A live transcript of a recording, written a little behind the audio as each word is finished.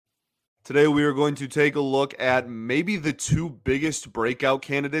Today, we are going to take a look at maybe the two biggest breakout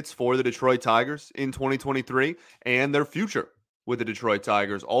candidates for the Detroit Tigers in 2023 and their future with the Detroit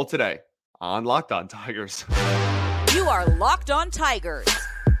Tigers, all today on Locked On Tigers. You are Locked On Tigers,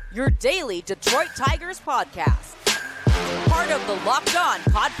 your daily Detroit Tigers podcast. Part of the Locked On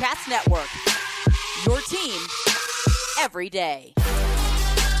Podcast Network, your team every day.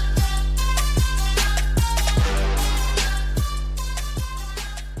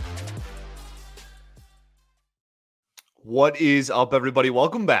 What is up, everybody?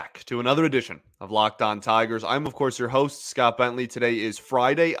 Welcome back to another edition of Locked On Tigers. I'm, of course, your host, Scott Bentley. Today is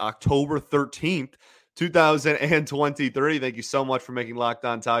Friday, October 13th, 2023. Thank you so much for making Locked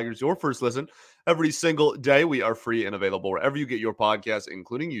On Tigers your first listen every single day. We are free and available wherever you get your podcasts,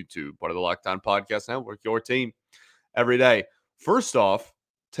 including YouTube, part of the Locked On Podcast Network, your team every day. First off,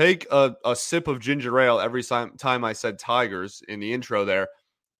 take a sip of ginger ale every time I said Tigers in the intro there.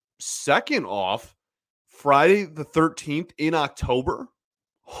 Second off, Friday the 13th in October.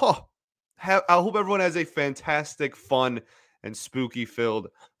 I hope everyone has a fantastic, fun, and spooky-filled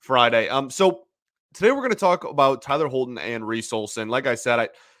Friday. So today we're going to talk about Tyler Holton and Reese Olson. Like I said, I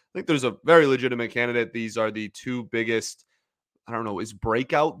think there's a very legitimate candidate. These are the two biggest, I don't know, is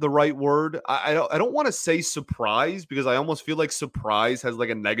breakout the right word? I don't want to say surprise because I almost feel like surprise has like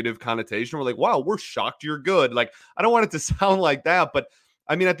a negative connotation. We're like, wow, we're shocked you're good. Like, I don't want it to sound like that. But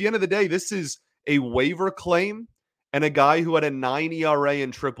I mean, at the end of the day, this is a waiver claim and a guy who had a 9 ERA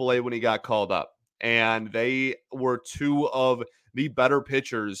in AAA when he got called up. And they were two of the better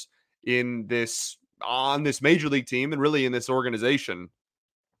pitchers on this major league team and really in this organization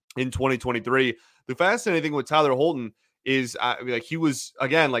in 2023. The fascinating thing with Tyler Holton is he was,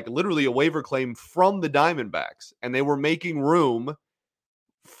 again, like literally a waiver claim from the Diamondbacks, and they were making room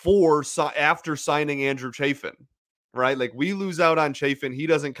after signing Andrew Chafin. Right? Like, we lose out on Chafin. He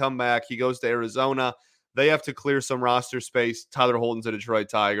doesn't come back. He goes to Arizona. They have to clear some roster space. Tyler Holton's a Detroit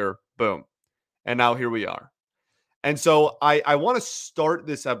Tiger. Boom. And now here we are. And so I want to start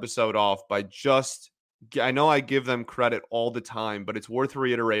this episode off by I know I give them credit all the time, but it's worth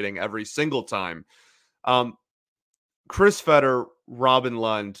reiterating every single time. Chris Fetter, Robin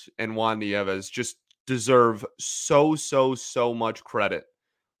Lund, and Juan Nieves just deserve so much credit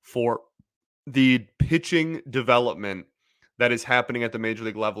for the pitching development that is happening at the major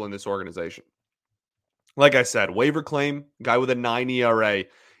league level in this organization. Like I said, waiver claim, guy with a 9 ERA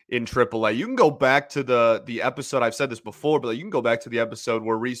in AAA. You can go back to the episode, I've said this before, but you can go back to the episode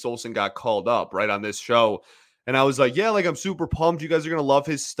where Reese Olson got called up right on this show. And I was like, yeah, like, I'm super pumped. You guys are going to love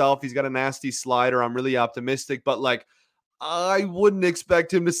his stuff. He's got a nasty slider. I'm really optimistic, but like, I wouldn't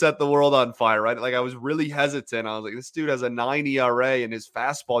expect him to set the world on fire, right? Like, I was really hesitant. I was like, this dude has a 9 ERA and his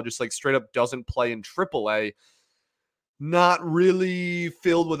fastball just like straight up doesn't play in AAA. Not really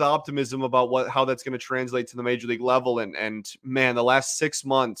filled with optimism about how that's going to translate to the major league level. And man, the last 6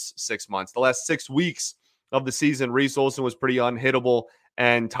 weeks of the season, Reese Olson was pretty unhittable.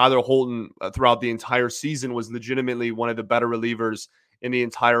 And Tyler Holton throughout the entire season was legitimately one of the better relievers in the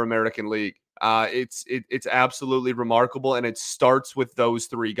entire American League. It's absolutely remarkable, and it starts with those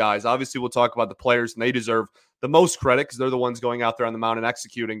three guys. Obviously, we'll talk about the players, and they deserve the most credit because they're the ones going out there on the mound and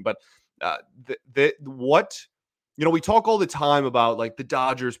executing. But we talk all the time about like the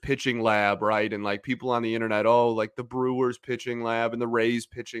Dodgers pitching lab, right? And like people on the internet, like the Brewers pitching lab and the Rays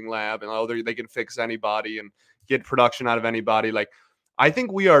pitching lab, and they can fix anybody and get production out of anybody. Like, I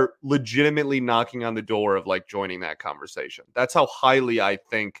think we are legitimately knocking on the door of like joining that conversation. That's how highly I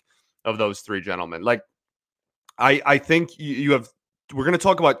think of those three gentlemen. Like, I think we're going to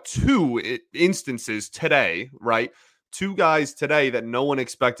talk about two instances today, right? Two guys today that no one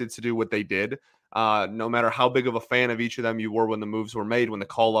expected to do what they did. No matter how big of a fan of each of them you were when the moves were made, when the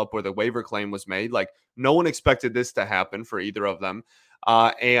call up or the waiver claim was made, like, no one expected this to happen for either of them.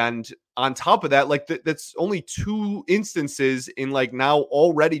 And on top of that, like that's only two instances in like now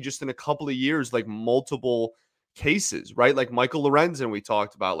already just in a couple of years, like multiple cases, right? Like Michael Lorenzen, we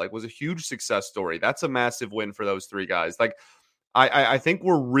talked about, like, was a huge success story. That's a massive win for those three guys. Like, I think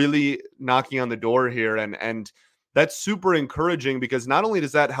we're really knocking on the door here, and that's super encouraging because not only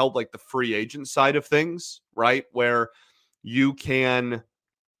does that help like the free agent side of things, right, where you can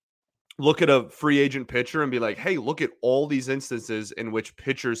look at a free agent pitcher and be like, hey, look at all these instances in which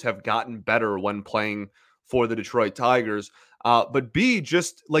pitchers have gotten better when playing for the Detroit Tigers. But B,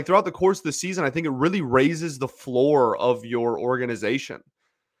 just like throughout the course of the season, I think it really raises the floor of your organization,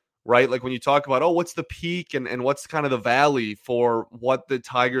 right? Like when you talk about, oh, what's the peak and what's kind of the valley for what the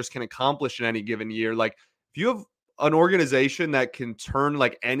Tigers can accomplish in any given year? Like if you have an organization that can turn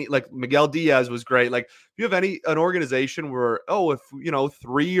like Miguel Diaz was great. Like if you have an organization where, if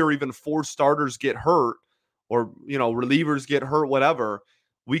 3 or even 4 starters get hurt or, relievers get hurt, whatever,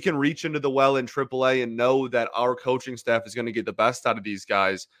 we can reach into the well in AAA and know that our coaching staff is going to get the best out of these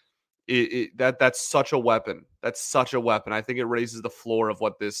guys. That's such a weapon. That's such a weapon. I think it raises the floor of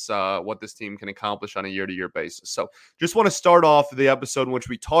what this team can accomplish on a year-to-year basis. So just want to start off the episode in which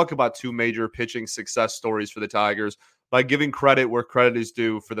we talk about 2 major pitching success stories for the Tigers by giving credit where credit is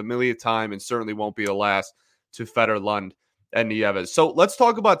due for the millionth time, and certainly won't be the last, to Feder, Lund, and Nieves. So let's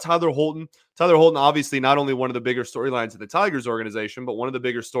talk about Tyler Holton. Tyler Holton, obviously not only one of the bigger storylines of the Tigers organization, but one of the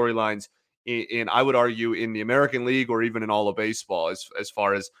bigger storylines in I would argue, in the American League or even in all of baseball as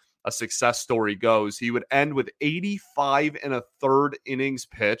far as a success story goes. He would end with 85 1/3 innings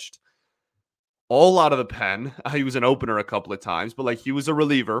pitched, all out of the pen. He was an opener a couple of times, but he was a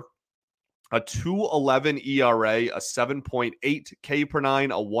reliever. A 2.11 ERA, a 7.8 K per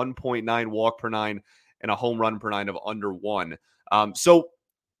 9, a 1.9 walk per 9, and a home run per 9 of under 1. So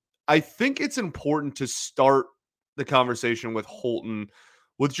I think it's important to start the conversation with Holton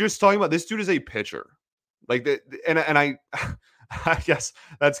with just talking about this dude is a pitcher. I guess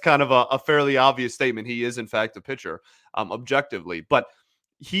that's kind of a fairly obvious statement. He is, in fact, a pitcher, objectively, but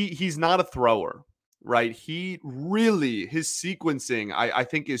he's not a thrower, right? His sequencing, I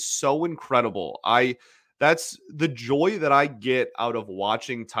think, is so incredible. That's the joy that I get out of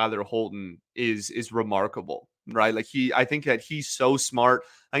watching Tyler Holton is remarkable, right? I think that he's so smart.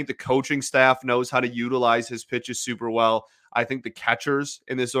 I think the coaching staff knows how to utilize his pitches super well. I think the catchers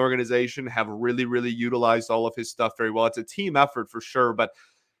in this organization have really, really utilized all of his stuff very well. It's a team effort for sure, but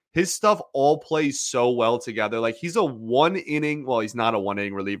his stuff all plays so well together. He's a he's not a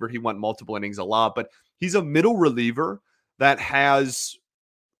 1-inning reliever. He went multiple innings a lot, but he's a middle reliever that has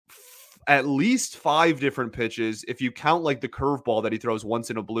at least 5 different pitches. If you count the curveball that he throws once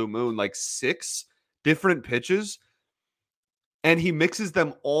in a blue moon, 6 different pitches. And he mixes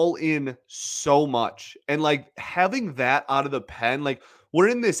them all in so much. And having that out of the pen, we're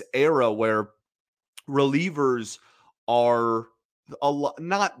in this era where relievers are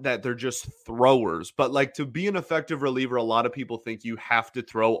not that they're just throwers, but to be an effective reliever, a lot of people think you have to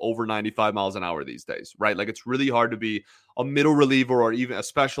throw over 95 miles an hour these days, right? It's really hard to be a middle reliever or even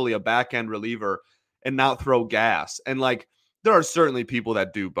especially a back end reliever and not throw gas. And there are certainly people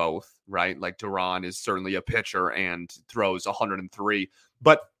that do both, right? Duran is certainly a pitcher and throws 103.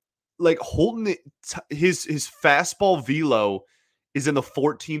 But Holton, his fastball velo is in the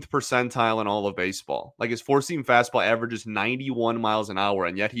 14th percentile in all of baseball. His four-seam fastball averages 91 miles an hour,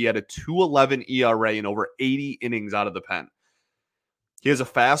 and yet he had a 2.11 ERA and over 80 innings out of the pen. He has a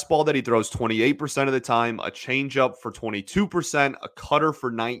fastball that he throws 28% of the time, a changeup for 22%, a cutter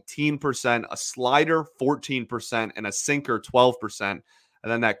for 19%, a slider 14%, and a sinker 12%. And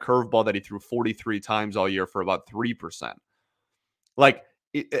then that curveball that he threw 43 times all year for about 3%.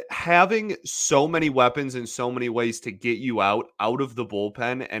 Having so many weapons in so many ways to get you out of the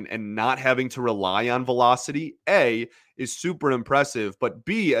bullpen and not having to rely on velocity, A, is super impressive. But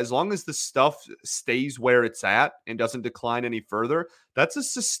B, as long as the stuff stays where it's at and doesn't decline any further, that's a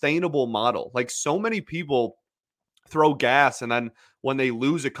sustainable model. So many people throw gas, and then when they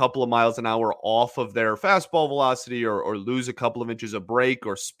lose a couple of miles an hour off of their fastball velocity or lose a couple of inches of break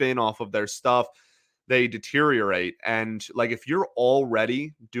or spin off of their stuff, they deteriorate. And if you're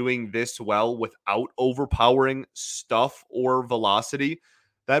already doing this well without overpowering stuff or velocity,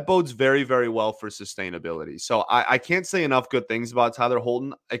 that bodes very, very well for sustainability. So I can't say enough good things about Tyler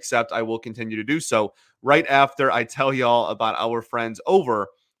Holton, except I will continue to do so right after I tell y'all about our friends over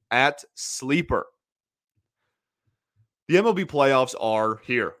at Sleeper. The MLB playoffs are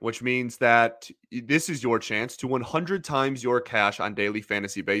here, which means that this is your chance to 100 times your cash on daily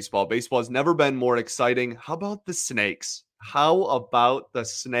fantasy baseball. Baseball has never been more exciting. How about the Snakes?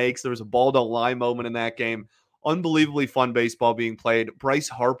 There was a ball don't lie moment in that game. Unbelievably fun baseball being played. Bryce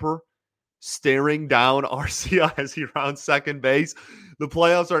Harper staring down RCI as he rounds second base. The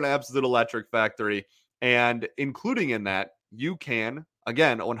playoffs are an absolute electric factory. And including in that, you can,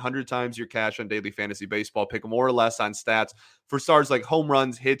 again, 100 times your cash on daily fantasy baseball. Pick more or less on stats for stars like home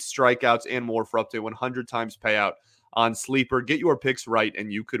runs, hits, strikeouts, and more for up to 100 times payout on Sleeper. Get your picks right,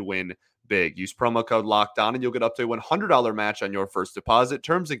 and you could win big. Use promo code LOCKEDON, and you'll get up to a $100 match on your first deposit.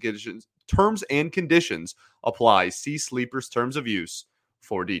 Terms and conditions apply. See Sleeper's terms of use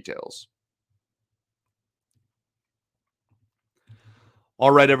for details. All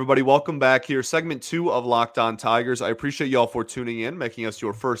right, everybody, welcome back here. Segment 2 of Locked On Tigers. I appreciate y'all for tuning in, making us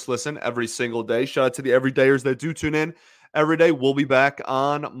your first listen every single day. Shout out to the everydayers that do tune in every day. We'll be back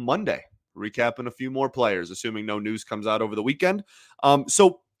on Monday recapping a few more players, assuming no news comes out over the weekend.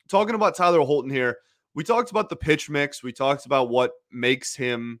 So talking about Tyler Holton here, we talked about the pitch mix. We talked about what makes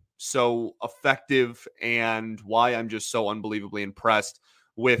him so effective and why I'm just so unbelievably impressed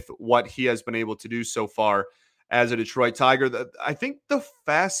with what he has been able to do so far as a Detroit Tiger. I think the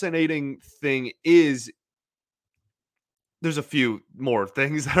fascinating thing is there's a few more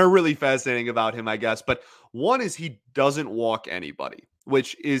things that are really fascinating about him, I guess. But one is he doesn't walk anybody,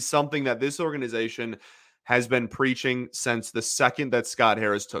 which is something that this organization has been preaching since the second that Scott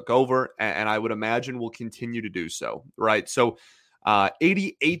Harris took over. And I would imagine will continue to do so, right? So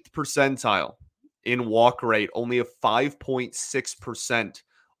 88th percentile in walk rate, only a 5.6%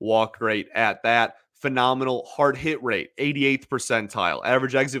 walk rate at that. Phenomenal hard hit rate, 88th percentile.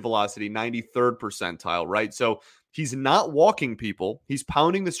 Average exit velocity, 93rd percentile, right? So he's not walking people. He's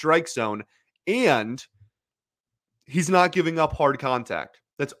pounding the strike zone, and he's not giving up hard contact.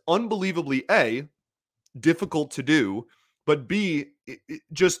 That's unbelievably, A, difficult to do, but B,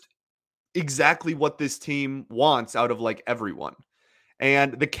 just exactly what this team wants out of like everyone.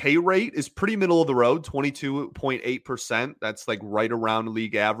 And the K rate is pretty middle of the road, 22.8%. That's like right around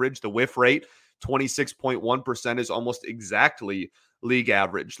league average. The whiff rate, 26.1%, is almost exactly league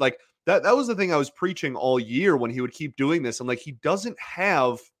average. Like that was the thing I was preaching all year when he would keep doing this. And like, he doesn't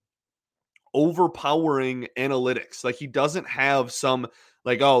have overpowering analytics. Like he doesn't have some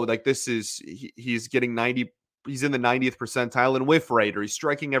like, oh, like this is, he's getting 90, he's in the 90th percentile in whiff rate, or he's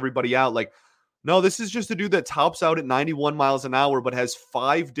striking everybody out. Like, no, this is just a dude that tops out at 91 miles an hour, but has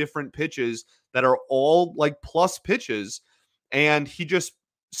 5 different pitches that are all like plus pitches. And he just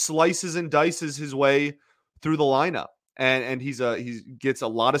slices and dices his way through the lineup. And he gets a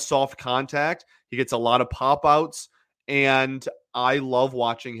lot of soft contact. He gets a lot of pop outs. And I love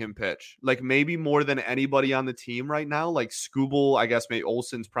watching him pitch, like maybe more than anybody on the team right now. Like Scooble, I guess maybe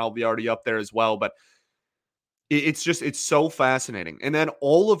Olson's probably already up there as well. But it's so fascinating. And then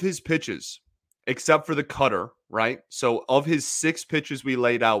all of his pitches, except for the cutter, right? So of his 6 pitches we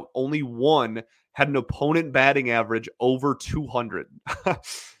laid out, only one had an opponent batting average over 200.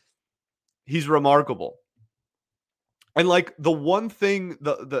 He's remarkable. And like the one thing,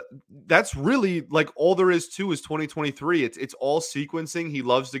 that's really like all there is to is 2023. It's all sequencing. He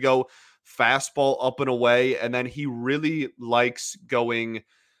loves to go fastball up and away, and then he really likes going,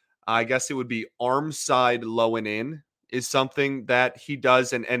 I guess it would be arm side low and in is something that he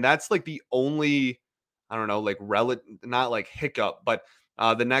does. And that's like the only, I don't know, like not like hiccup, but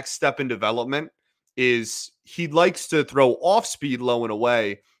the next step in development is he likes to throw off speed low and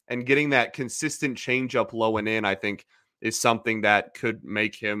away, and getting that consistent changeup low and in, I think, is something that could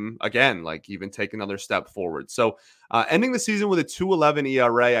make him, again, like even take another step forward. So ending the season with a 2.11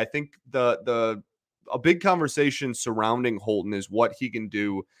 ERA, I think a big conversation surrounding Holton is what he can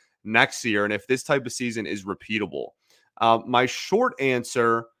do next year, and if this type of season is repeatable. My short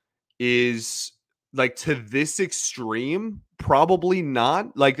answer is like, to this extreme, probably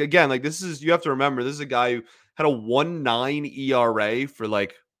not. Like, again, like this is, you have to remember, this is a guy who had a 1.9 ERA for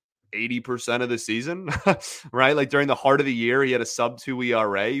like 80% of the season, right? Like during the heart of the year, he had a sub 2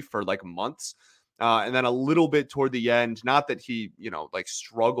 ERA for like months. And then a little bit toward the end, not that he, like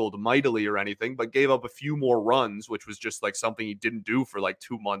struggled mightily or anything, but gave up a few more runs, which was just like something he didn't do for like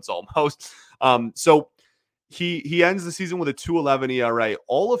 2 months almost. So he ends the season with a 2.11 ERA.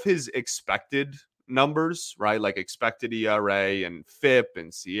 All of his expected numbers, right? Like expected ERA and FIP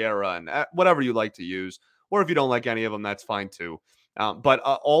and Sierra and whatever you like to use, or if you don't like any of them, that's fine too. But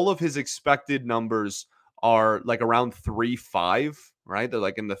all of his expected numbers are like around 3.5, right? They're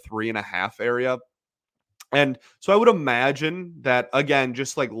like in the 3.5 area. And so I would imagine that, again,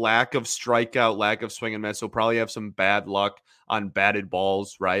 just like lack of strikeout, lack of swing and miss, he'll probably have some bad luck on batted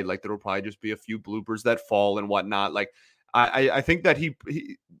balls, right? Like there'll probably just be a few bloopers that fall and whatnot. Like I think that he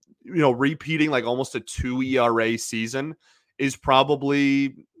repeating like almost a 2 ERA season is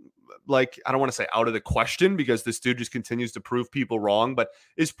probably, like, I don't want to say out of the question, because this dude just continues to prove people wrong, but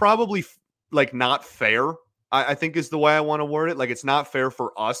is probably like not fair. I think is the way I want to word it. Like, it's not fair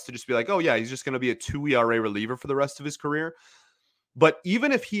for us to just be like, oh yeah, he's just going to be a 2 ERA reliever for the rest of his career. But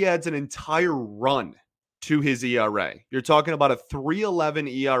even if he adds an entire run to his ERA, you're talking about a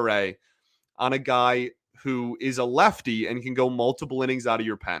 3.11 ERA on a guy who is a lefty and can go multiple innings out of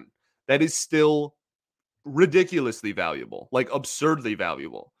your pen. That is still ridiculously valuable, like absurdly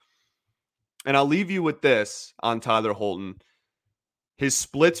valuable. And I'll leave you with this on Tyler Holton. His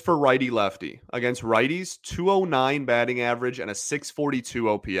splits for righty-lefty against righties, 209 batting average and a 642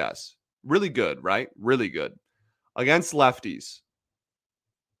 OPS. Really good, right? Really good. Against lefties,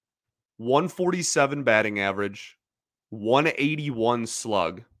 147 batting average, 181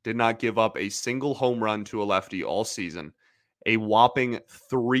 slug, did not give up a single home run to a lefty all season. A whopping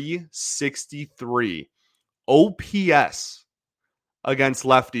 363 OPS against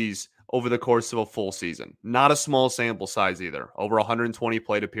lefties over the course of a full season. Not a small sample size either. Over 120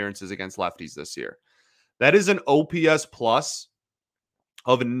 plate appearances against lefties this year. That is an OPS plus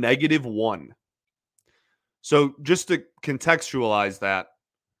of -1. So just to contextualize that,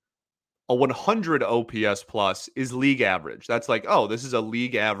 a 100 OPS plus is league average. That's like, oh, this is a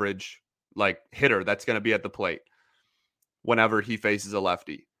league average like hitter that's going to be at the plate whenever he faces a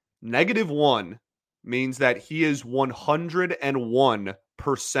lefty. -1 means that he is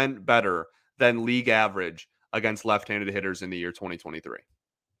 101% better than league average against left-handed hitters in the year 2023.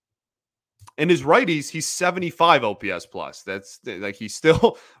 In his righties, he's 75 OPS plus. That's like he's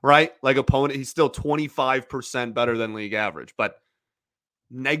still, right? Like opponent, he's still 25% better than league average, but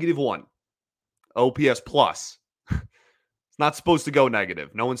 -1 OPS plus. It's not supposed to go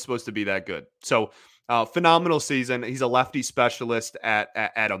negative. No one's supposed to be that good. So phenomenal season. He's a lefty specialist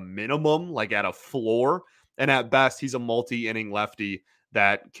at a minimum, like at a floor. And at best, he's a multi-inning lefty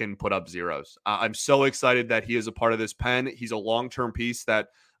that can put up zeros. I'm so excited that he is a part of this pen. He's a long-term piece that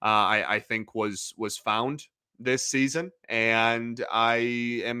I think was found this season. And I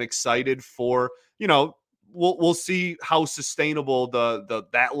am excited for, we'll see how sustainable the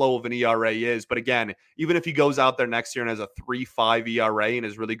that low of an ERA is. But again, even if he goes out there next year and has a 3.5 ERA and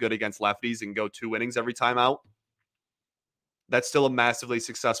is really good against lefties and go 2 innings every time out, that's still a massively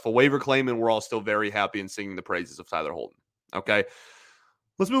successful waiver claim, and we're all still very happy and singing the praises of Tyler Holton. Okay,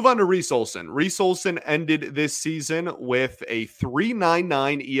 let's move on to Reese Olson. Reese Olson ended this season with a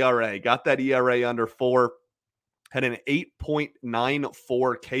 3.99 ERA. Got that ERA under 4. Had an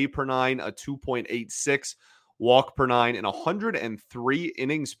 8.94 K per 9, a 2.86 walk per 9, and 103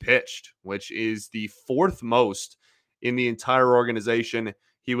 innings pitched, which is the 4th most in the entire organization.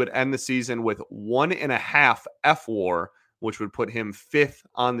 He would end the season with 1.5 FWAR, which would put him 5th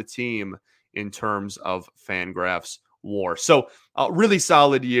on the team in terms of Fangraphs WAR. So a really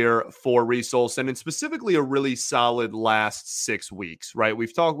solid year for Reese Olson, and specifically a really solid last 6 weeks, right? We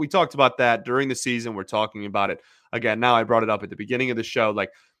talked about that during the season. We're talking about it again. Now I brought it up at the beginning of the show.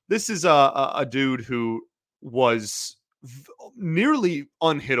 Like, this is a dude who was nearly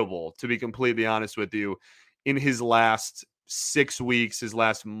unhittable, to be completely honest with you, in his last 6 weeks, his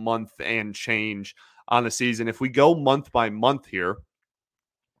last month and change on the season. If we go month by month here,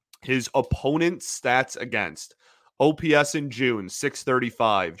 his opponent stats against: OPS in June,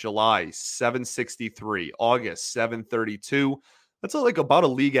 635. July, 763. August, 732. That's like about a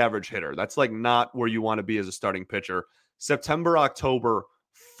league average hitter. That's like not where you want to be as a starting pitcher. September, October,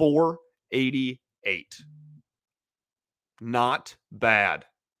 488. Not bad.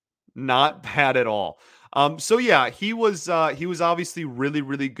 Not bad at all. So yeah, he was obviously really,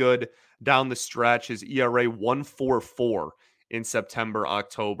 really good down the stretch. His ERA 1.44 in September,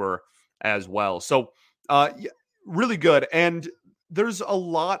 October as well. So really good. And there's a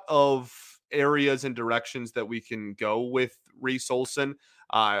lot of areas and directions that we can go with Reese Olson.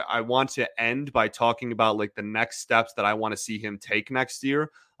 I want to end by talking about like the next steps that I want to see him take next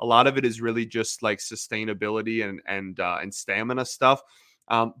year. A lot of it is really just like sustainability and stamina stuff.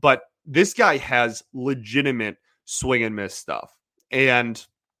 But this guy has legitimate swing and miss stuff. And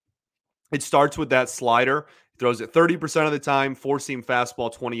it starts with that slider. He throws it 30% of the time, four-seam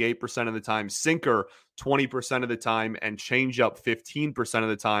fastball 28% of the time, sinker 20% of the time, and changeup 15% of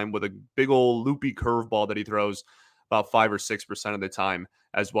the time, with a big old loopy curveball that he throws about 5 or 6% of the time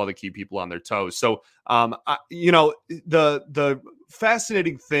as well to keep people on their toes. So, the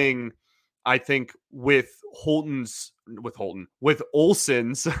fascinating thing, I think, with Olson's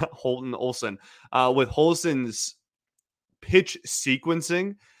pitch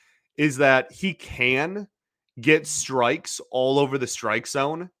sequencing is that he can get strikes all over the strike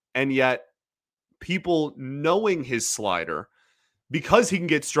zone, and yet people knowing his slider, because he can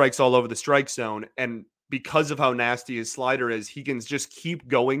get strikes all over the strike zone, and because of how nasty his slider is, he can just keep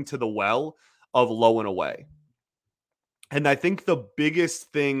going to the well of low and away. And I think the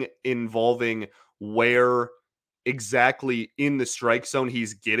biggest thing involving where exactly in the strike zone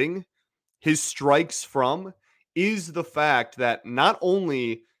he's getting his strikes from is the fact that not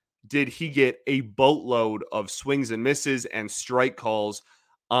only did he get a boatload of swings and misses and strike calls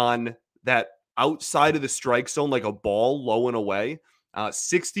on that outside of the strike zone, like a ball low and away,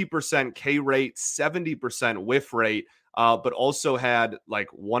 60% K rate, 70% whiff rate, but also had like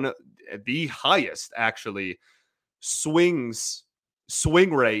one of the highest actually swing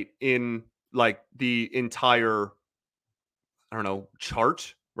rate in like the entire,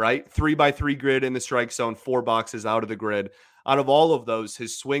 chart, right? 3x3 grid in the strike zone, 4 boxes out of the grid. out of all of those,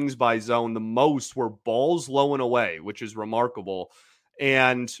 his swings by zone, the most were balls low and away, which is remarkable.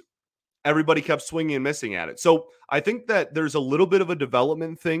 And everybody kept swinging and missing at it. So I think that there's a little bit of a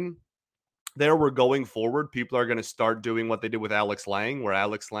development thing there. We're going forward. People are going to start doing what they did with Alex Lang, where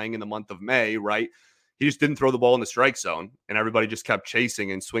Alex Lang in the month of May, right? He just didn't throw the ball in the strike zone, and everybody just kept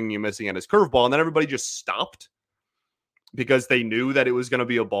chasing and swinging and missing at his curveball. And then everybody just stopped because they knew that it was going to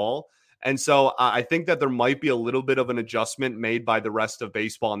be a ball. And so I think that there might be a little bit of an adjustment made by the rest of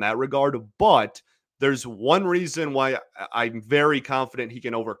baseball in that regard. But there's one reason why I'm very confident he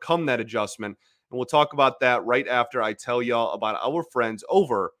can overcome that adjustment. And we'll talk about that right after I tell y'all about our friends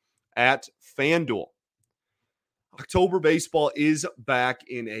over at FanDuel. October baseball is back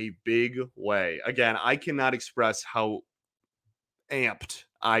in a big way. Again, I cannot express how amped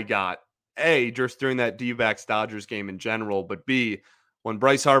I got, A, just during that D-backs Dodgers game in general, but B, when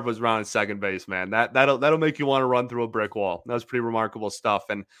Bryce Harper was around at second base, man, that'll make you want to run through a brick wall. That was pretty remarkable stuff.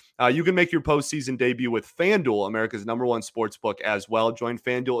 And you can make your postseason debut with FanDuel, America's #1 sportsbook as well. Join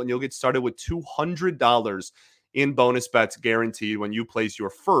FanDuel and you'll get started with $200 in bonus bets guaranteed when you place your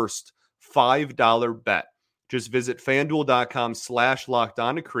first $5 bet. Just visit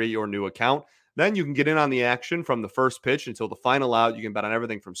FanDuel.com/lockedon to create your new account. Then you can get in on the action from the first pitch until the final out. You can bet on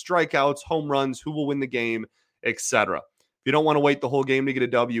everything from strikeouts, home runs, who will win the game, etc. If you don't want to wait the whole game to get a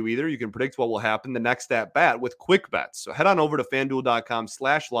W either, you can predict what will happen the next at bat with quick bets. So head on over to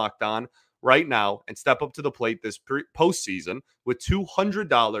FanDuel.com/lockedon right now and step up to the plate this postseason with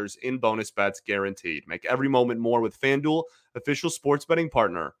 $200 in bonus bets guaranteed. Make every moment more with FanDuel, official sports betting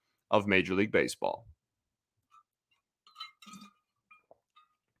partner of Major League Baseball.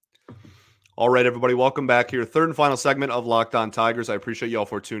 All right, everybody, welcome back here. Third and final segment of Locked On Tigers. I appreciate y'all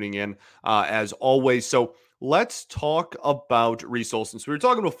for tuning in as always. So let's talk about Reese Olson. So we were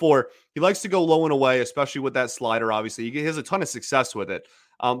talking before, he likes to go low and away, especially with that slider, obviously. He has a ton of success with it.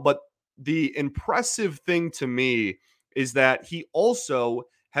 But the impressive thing to me is that he also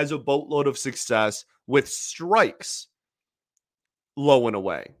has a boatload of success with strikes low and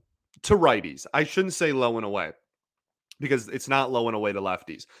away to righties. I shouldn't say low and away, because it's not low and away to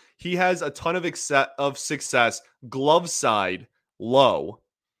lefties. He has a ton of success glove side low,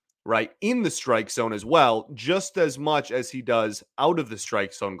 right, in the strike zone as well, just as much as he does out of the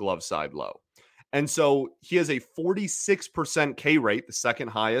strike zone glove side low. And so he has a 46% K rate, the second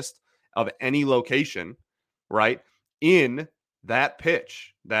highest of any location, right, in that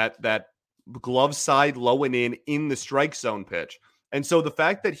pitch, that glove side low and in the strike zone pitch. And so the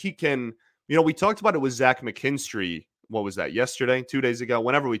fact that he can, we talked about it with Zach McKinstry. What was that, yesterday, 2 days ago,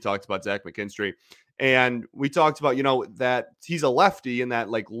 whenever we talked about Zach McKinstry. And we talked about, that he's a lefty and that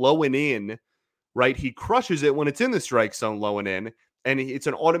like low and in, right? He crushes it when it's in the strike zone low and in. And it's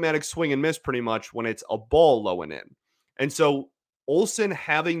an automatic swing and miss pretty much when it's a ball low and in. And so Olson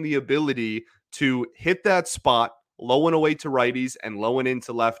having the ability to hit that spot low and away to righties and low and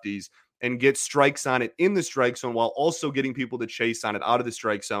into lefties and get strikes on it in the strike zone while also getting people to chase on it out of the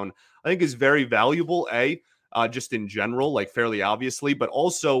strike zone, I think is very valuable, just in general, like fairly obviously, but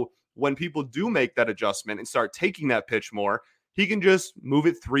also when people do make that adjustment and start taking that pitch more, he can just move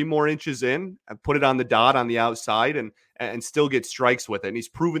it 3 more inches in and put it on the dot on the outside and still get strikes with it. And he's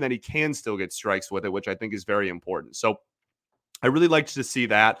proven that he can still get strikes with it, which I think is very important. So I really like to see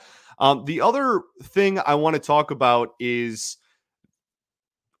that. The other thing I want to talk about is,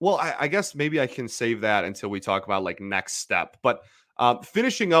 well, I guess maybe I can save that until we talk about like next step, but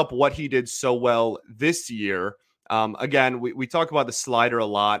finishing up what he did so well this year. Again, we talk about the slider a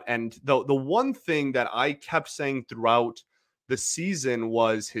lot. And the one thing that I kept saying throughout the season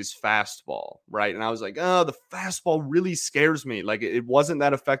was his fastball, right? And I was like, the fastball really scares me. Like it wasn't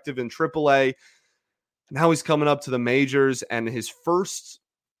that effective in AAA. Now he's coming up to the majors, and his first,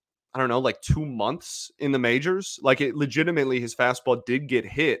 I don't know, like 2 months in the majors, like it legitimately, his fastball did get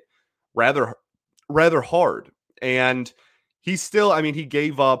hit rather hard. And he still, he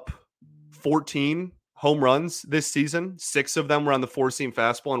gave up 14 home runs this season. 6 of them were on the four-seam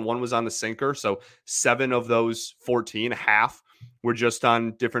fastball and 1 was on the sinker. So 7 of those 14, half, were just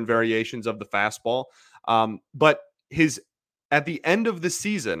on different variations of the fastball. But at the end of the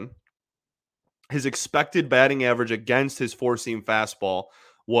season, his expected batting average against his four-seam fastball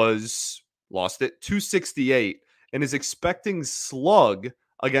was, lost it, 268. And his expecting slug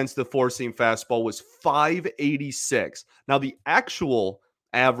against the four-seam fastball was 586. Now, the actual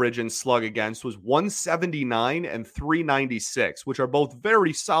average and slug against was 179 and 396, which are both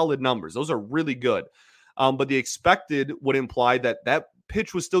very solid numbers. Those are really good. But the expected would imply that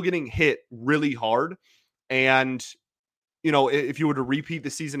pitch was still getting hit really hard. And if you were to repeat the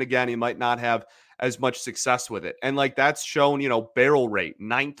season again, he might not have as much success with it. And like that's shown, barrel rate,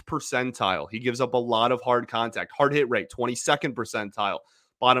 9th percentile. He gives up a lot of hard contact. Hard hit rate, 22nd percentile,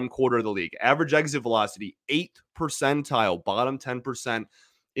 bottom quarter of the league. Average exit velocity, 8th percentile, bottom 10%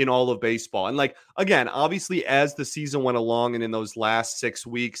 in all of baseball. And like, again, obviously as the season went along and in those last 6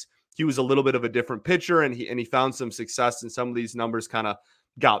 weeks, he was a little bit of a different pitcher and he found some success and some of these numbers kind of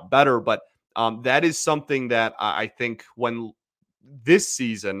got better. But that is something that I think when this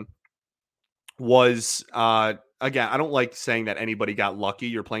season was, again, I don't like saying that anybody got lucky.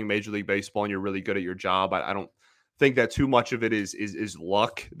 You're playing Major League Baseball and you're really good at your job. I don't think that too much of it is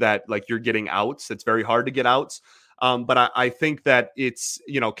luck, that like you're getting outs. It's very hard to get outs. But I think that it's,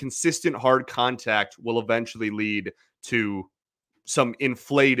 consistent hard contact will eventually lead to some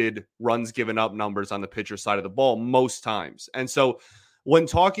inflated runs given up numbers on the pitcher side of the ball most times. And so when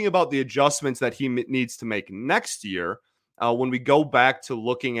talking about the adjustments that he needs to make next year, when we go back to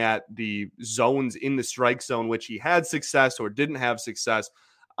looking at the zones in the strike zone, which he had success or didn't have success,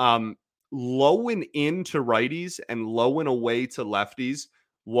 low and in to righties and low and away to lefties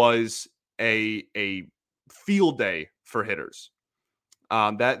was a field day for hitters.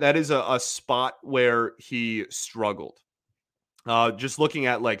 That is a spot where he struggled. Just looking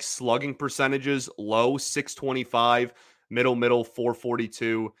at like slugging percentages, low 625, middle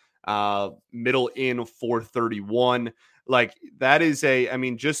 442, middle in 431. Like that is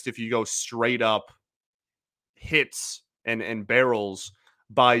just if you go straight up hits and barrels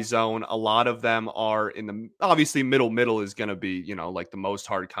by zone, a lot of them are in the, obviously middle is going to be, like the most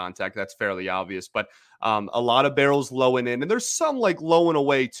hard contact. That's fairly obvious, but a lot of barrels low and in, and there's some like low and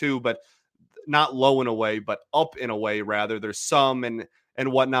away too, but not low and away, but up and away rather. There's some and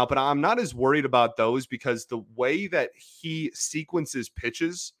whatnot, but I'm not as worried about those because the way that he sequences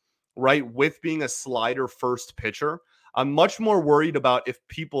pitches, right, with being a slider first pitcher, I'm much more worried about if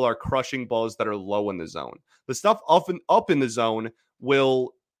people are crushing balls that are low in the zone. The stuff up in the zone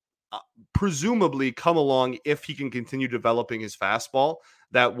will presumably come along if he can continue developing his fastball.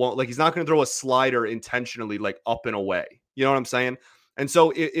 That won't, like, he's not going to throw a slider intentionally like up and away. You know what I'm saying? And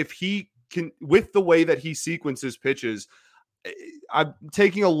so if he can, with the way that he sequences pitches, I'm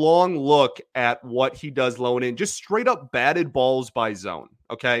taking a long look at what he does low and in, just straight up batted balls by zone.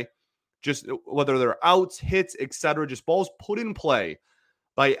 Okay. Just whether they're outs, hits, etc., just balls put in play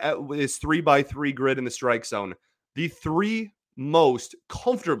by his 3x3 grid in the strike zone. The three most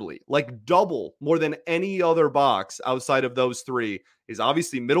comfortably, like double more than any other box outside of those three, is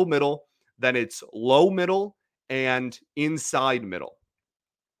obviously middle, then it's low middle and inside middle,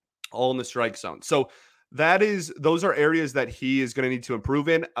 all in the strike zone. So those are areas that he is going to need to improve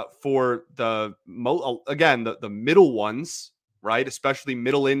in for the middle ones, right? Especially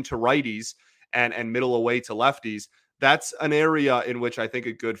middle into righties and middle away to lefties. That's an area in which I think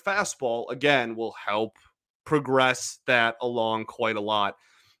a good fastball, again, will help progress that along quite a lot.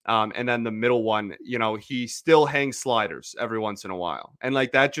 And then the middle one, he still hangs sliders every once in a while. And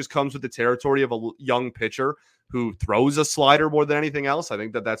like that just comes with the territory of a young pitcher who throws a slider more than anything else. I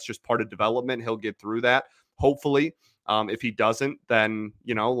think that that's just part of development. He'll get through that, hopefully. If he doesn't, then,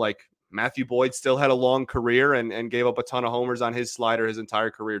 like Matthew Boyd still had a long career and gave up a ton of homers on his slider his entire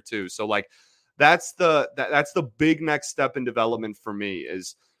career too. So like that's the big next step in development for me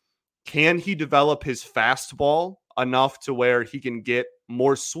is, can he develop his fastball enough to where he can get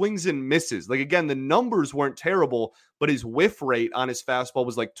more swings and misses? Like, again, the numbers weren't terrible, but his whiff rate on his fastball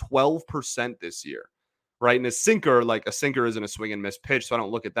was like 12% this year, right? And a sinker isn't a swing and miss pitch, so I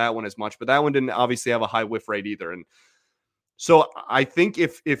don't look at that one as much, but that one didn't obviously have a high whiff rate either. And so I think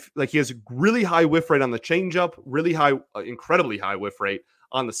if like he has a really high whiff rate on the changeup, really high, incredibly high whiff rate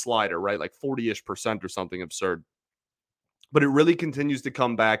on the slider, right? Like 40-ish% or something absurd. But it really continues to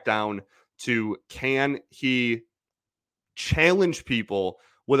come back down to, can he challenge people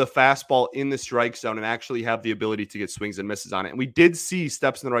with a fastball in the strike zone and actually have the ability to get swings and misses on it? And we did see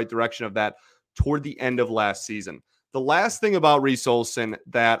steps in the right direction of that toward the end of last season. The last thing about Reese Olson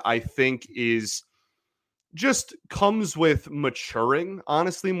that I think is just comes with maturing,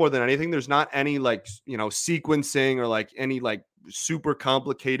 honestly, more than anything. There's not any sequencing or like any like super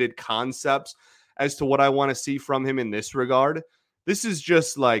complicated concepts as to what I want to see from him in this regard. This is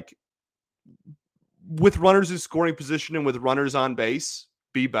just like, with runners in scoring position and with runners on base,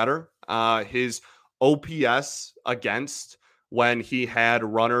 be better. His OPS against, when he had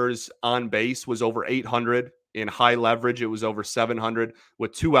runners on base, was over 800. In high leverage, it was over 700.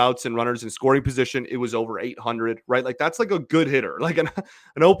 With 2 outs and runners in scoring position, it was over 800, right? Like that's like a good hitter. Like an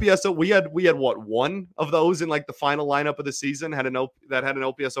OPS. We had what, one of those in like the final lineup of the season that had an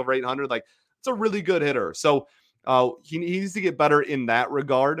OPS over 800. Like, it's a really good hitter. So He needs to get better in that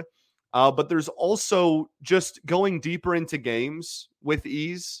regard. But there's also just going deeper into games with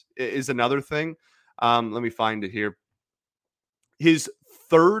ease is another thing. Let me find it here. His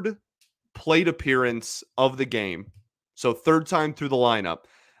third plate appearance of the game, so third time through the lineup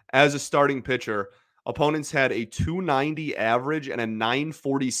as a starting pitcher, opponents had a 290 average and a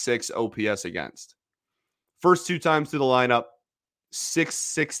 946 OPS against. First two times through the lineup,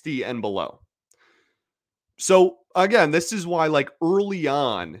 660 and below. So again, this is why like early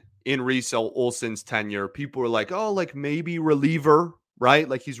on in Reese Olson's tenure, people were like, oh, like maybe reliever, right?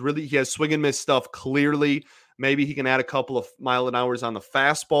 Like he has swing and miss stuff clearly. Maybe he can add a couple of mile an hours on the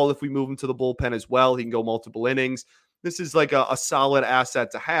fastball if we move him to the bullpen as well. He can go multiple innings. This is like a solid asset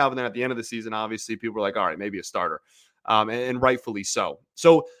to have. And then at the end of the season, obviously, people were like, all right, maybe a starter. And rightfully so.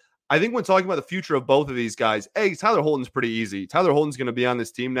 So I think when talking about the future of both of these guys, Tyler Holton's pretty easy. Tyler Holton's going to be on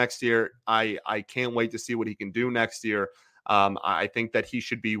this team next year. I can't wait to see what he can do next year. I think that he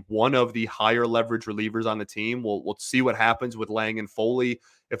should be one of the higher leverage relievers on the team. We'll see what happens with Lang and Foley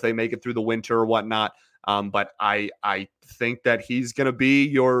if they make it through the winter or whatnot. But I think that he's going to be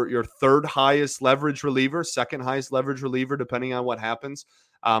your third highest leverage reliever, second highest leverage reliever, depending on what happens.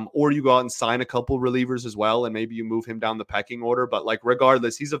 Or you go out and sign a couple relievers as well, and maybe you move him down the pecking order. But like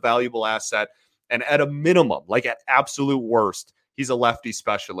regardless, he's a valuable asset. And at a minimum, like at absolute worst, he's a lefty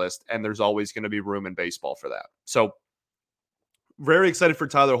specialist, and there's always going to be room in baseball for that. So very excited for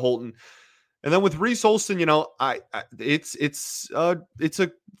Tyler Holton. And then with Reese Olson, it's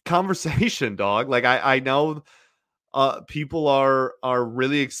a conversation, dog. Like I know people are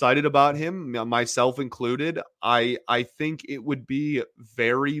really excited about him, myself included. I think it would be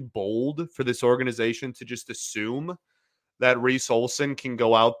very bold for this organization to just assume that Reese Olson can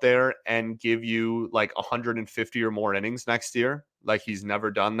go out there and give you like 150 or more innings next year. Like he's never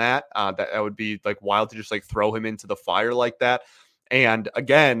done that. That would be like wild to just like throw him into the fire like that. And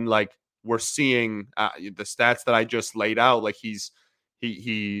again, like we're seeing the stats that I just laid out. Like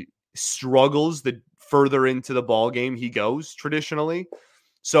he struggles the further into the ball game he goes traditionally.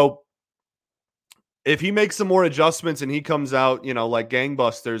 So if he makes some more adjustments and he comes out, like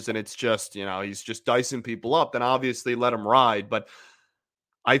gangbusters, and it's just, he's just dicing people up, then obviously let him ride. But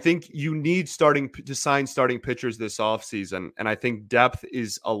I think you need to sign starting pitchers this offseason. And I think depth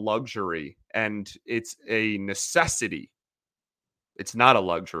is a luxury and it's a necessity. It's not a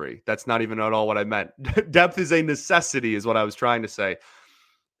luxury. That's not even at all what I meant. Depth is a necessity is what I was trying to say.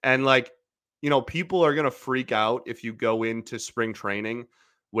 And like, people are going to freak out if you go into spring training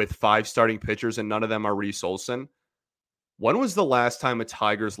with 5 starting pitchers and none of them are Reese Olson. When was the last time a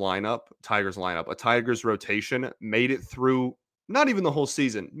Tigers rotation made it through, not even the whole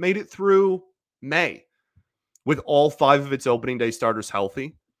season, made it through May with all 5 of its opening day starters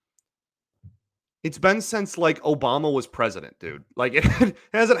healthy? It's been since like Obama was president, dude. Like it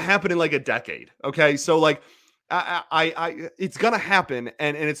hasn't happened in like a decade. Okay. So like I it's going to happen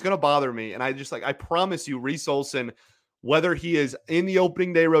and it's going to bother me. And I promise you, Reese Olson, whether he is in the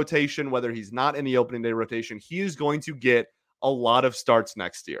opening day rotation, whether he's not in the opening day rotation, he is going to get a lot of starts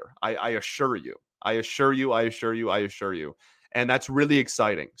next year. I assure you. And that's really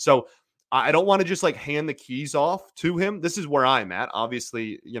exciting. So I don't want to just like hand the keys off to him. This is where I'm at.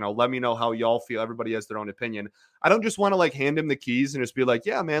 Obviously, let me know how y'all feel. Everybody has their own opinion. I don't just want to like hand him the keys and just be like,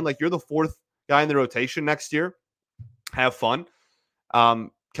 yeah, man, like you're the 4th guy in the rotation next year. Have fun.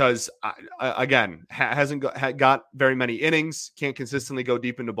 Because again, hasn't got very many innings, can't consistently go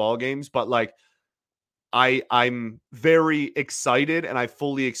deep into ball games. But like, I'm very excited and I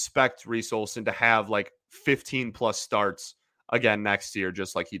fully expect Reese Olson to have like 15 plus starts again next year,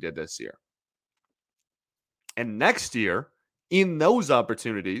 just like he did this year. And next year, in those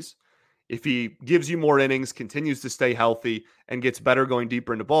opportunities, if he gives you more innings, continues to stay healthy, and gets better going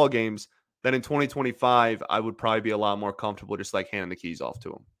deeper into ball games, then in 2025, I would probably be a lot more comfortable just like handing the keys off to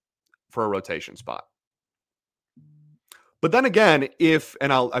him for a rotation spot. But then again,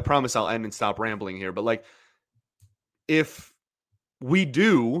 I promise I'll end and stop rambling here, but like if we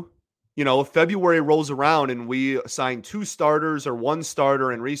do, if February rolls around and we assign 2 starters or 1 starter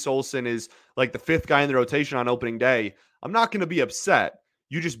and Reese Olson is like the 5th guy in the rotation on opening day, I'm not going to be upset.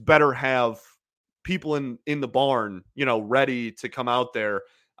 You just better have people in the barn, ready to come out there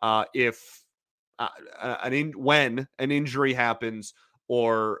when an injury happens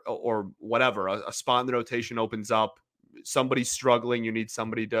or whatever, a spot in the rotation opens up, somebody's struggling, you need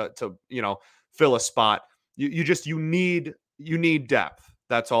somebody to fill a spot. You need depth.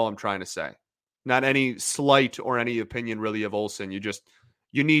 That's all I'm trying to say. Not any slight or any opinion really of Olson.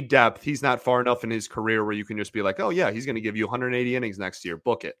 You need depth. He's not far enough in his career where you can just be like, oh yeah, he's going to give you 180 innings next year.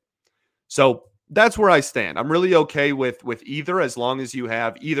 Book it. So that's where I stand. I'm really okay with either, as long as you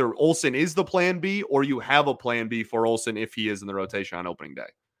have either Olson is the plan B or you have a plan B for Olson if he is in the rotation on opening day.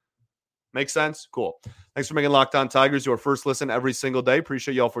 Makes sense? Cool. Thanks for making Locked On Tigers your first listen every single day.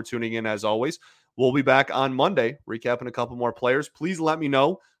 Appreciate y'all for tuning in as always. We'll be back on Monday recapping a couple more players. Please let me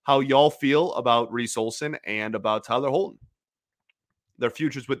know how y'all feel about Reese Olson and about Tyler Holton, their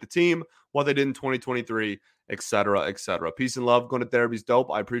futures with the team, what they did in 2023, et cetera, et cetera. Peace and love. Going to therapy's dope.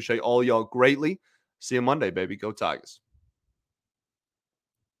 I appreciate all y'all greatly. See you Monday, baby. Go Tigers.